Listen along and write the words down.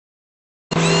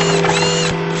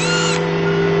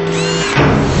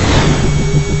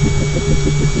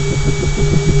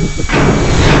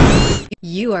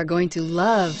You are going to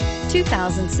love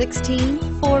 2016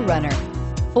 4runner.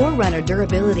 4runner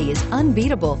durability is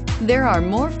unbeatable. There are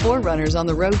more 4runners on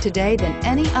the road today than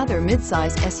any other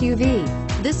midsize SUV.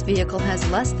 This vehicle has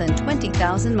less than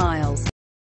 20,000 miles.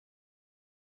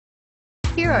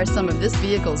 Here are some of this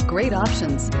vehicle's great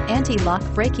options: anti-lock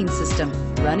braking system,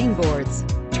 running boards,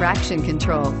 traction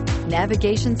control,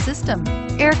 navigation system,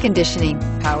 air conditioning,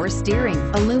 power steering,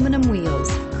 aluminum wheels,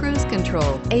 cruise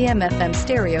control, AM/FM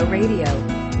stereo radio,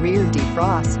 rear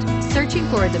defrost. Searching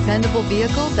for a dependable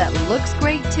vehicle that looks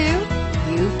great too?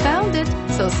 You found it,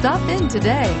 so stop in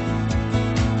today.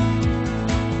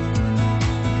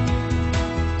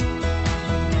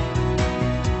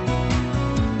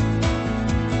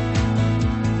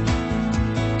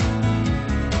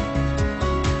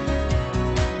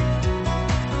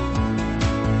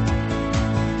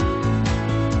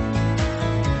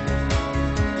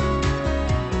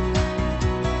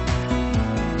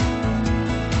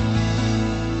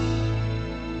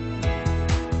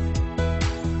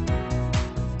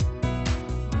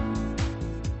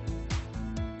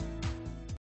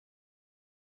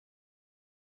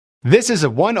 This is a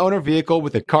one-owner vehicle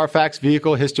with a Carfax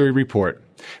Vehicle History Report.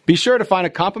 Be sure to find a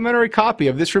complimentary copy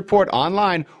of this report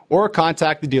online or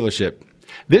contact the dealership.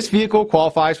 This vehicle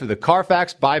qualifies for the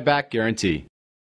Carfax Buyback Guarantee.